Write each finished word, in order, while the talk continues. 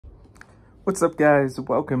What's up, guys?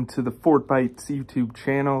 Welcome to the FORTNITE YouTube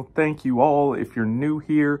channel. Thank you all. If you're new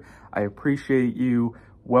here, I appreciate you.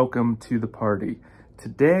 Welcome to the party.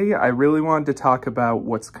 Today, I really wanted to talk about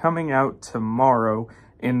what's coming out tomorrow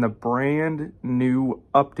in the brand new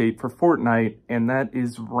update for Fortnite, and that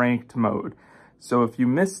is ranked mode. So if you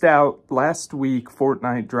missed out, last week,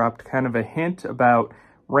 Fortnite dropped kind of a hint about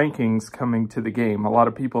rankings coming to the game. A lot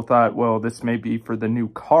of people thought, well, this may be for the new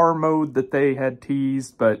car mode that they had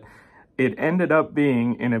teased, but it ended up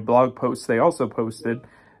being, in a blog post they also posted,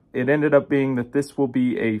 it ended up being that this will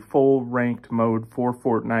be a full ranked mode for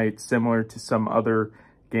Fortnite, similar to some other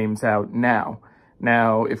games out now.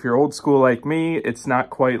 Now, if you're old school like me, it's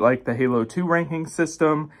not quite like the Halo 2 ranking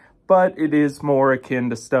system, but it is more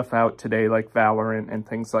akin to stuff out today like Valorant and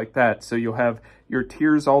things like that. So you'll have your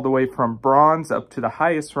tiers all the way from bronze up to the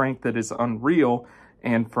highest rank that is Unreal,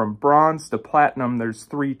 and from bronze to platinum, there's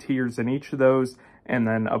 3 tiers in each of those. And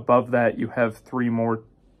then above that, you have 3 more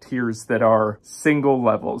tiers that are single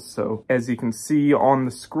levels. So as you can see on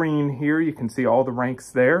the screen here, you can see all the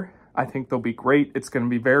ranks there. I think they'll be great. It's going to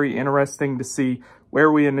be very interesting to see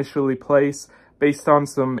where we initially place based on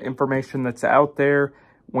some information that's out there.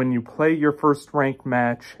 When you play your first ranked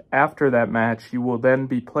match, after that match, you will then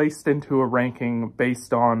be placed into a ranking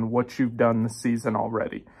based on what you've done this season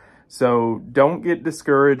already. So don't get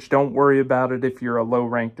discouraged. Don't worry about it if you're a low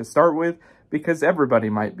rank to start with, because everybody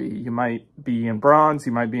might be. You might be in bronze,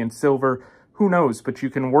 you might be in silver, who knows, but you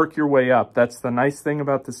can work your way up. That's the nice thing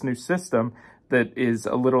about this new system that is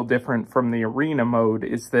a little different from the arena mode,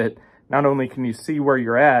 is that not only can you see where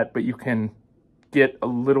you're at, but you can get a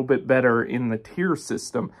little bit better in the tier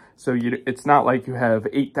system. So it's not like you have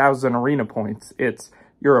 8,000 arena points.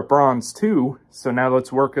 You're a bronze 2, so now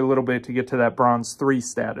let's work a little bit to get to that bronze 3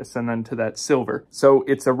 status and then to that silver. So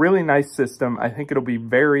it's a really nice system. I think it'll be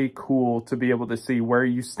very cool to be able to see where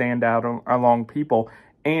you stand out along people.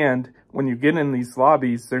 And when you get in these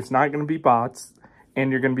lobbies, there's not going to be bots,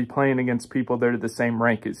 and you're going to be playing against people that are the same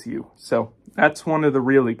rank as you. So that's one of the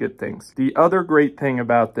really good things. The other great thing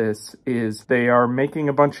about this is they are making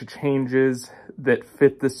a bunch of changes that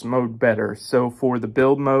fit this mode better. So for the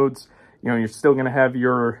build modes, you're still going to have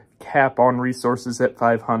your cap on resources at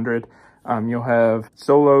 500. You'll have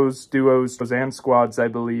solos, duos, and squads, I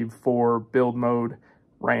believe, for build mode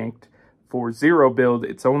ranked. For zero build,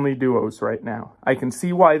 it's only duos right now. I can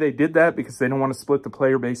see why they did that, because they don't want to split the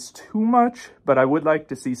player base too much, but I would like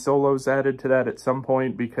to see solos added to that at some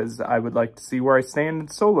point, because I would like to see where I stand in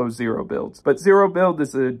solo zero builds. But zero build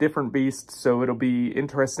is a different beast, so it'll be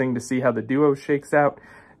interesting to see how the duo shakes out.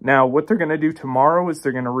 Now, what they're going to do tomorrow is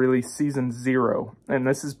they're going to release Season 0, and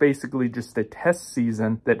this is basically just a test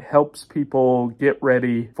season that helps people get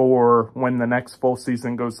ready for when the next full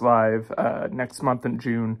season goes live next month in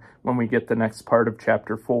June, when we get the next part of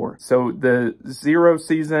Chapter 4. So the 0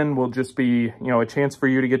 season will just be, a chance for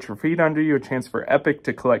you to get your feet under you, a chance for Epic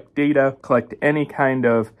to collect data, collect any kind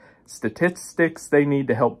of statistics they need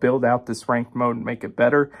to help build out this ranked mode and make it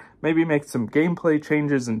better. Maybe make some gameplay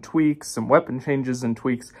changes and tweaks, some weapon changes and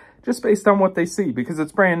tweaks, just based on what they see, because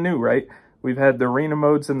it's brand new, right? We've had the arena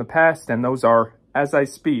modes in the past, and those are, as I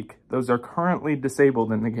speak, those are currently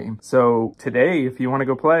disabled in the game. So today, if you want to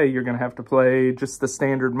go play, you're going to have to play just the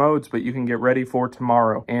standard modes, but you can get ready for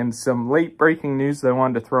tomorrow. And some late breaking news that I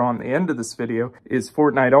wanted to throw on the end of this video is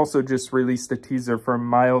Fortnite also just released a teaser for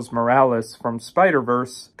Miles Morales from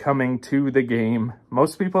Spider-Verse coming to the game.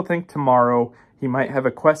 Most people think tomorrow. He might have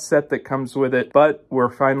a quest set that comes with it, but we're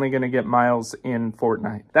finally going to get Miles in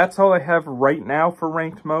Fortnite. That's all I have right now for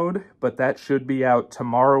ranked mode, but that should be out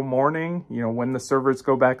tomorrow morning, when the servers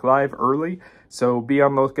go back live early. So be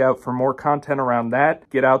on the lookout for more content around that.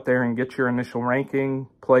 Get out there and get your initial ranking,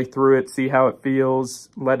 play through it, see how it feels,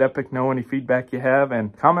 let Epic know any feedback you have,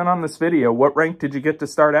 and comment on this video. What rank did you get to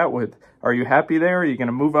start out with? Are you happy there? Are you going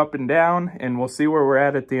to move up and down? And we'll see where we're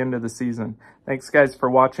at the end of the season. Thanks, guys, for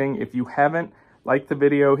watching. If you haven't, like the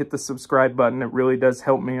video, hit the subscribe button. It really does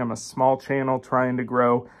help me. I'm a small channel trying to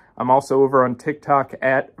grow. I'm also over on TikTok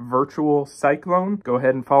at Virtual Cyclone. Go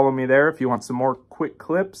ahead and follow me there if you want some more quick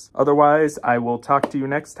clips. Otherwise, I will talk to you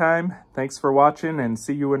next time. Thanks for watching, and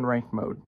see you in ranked mode.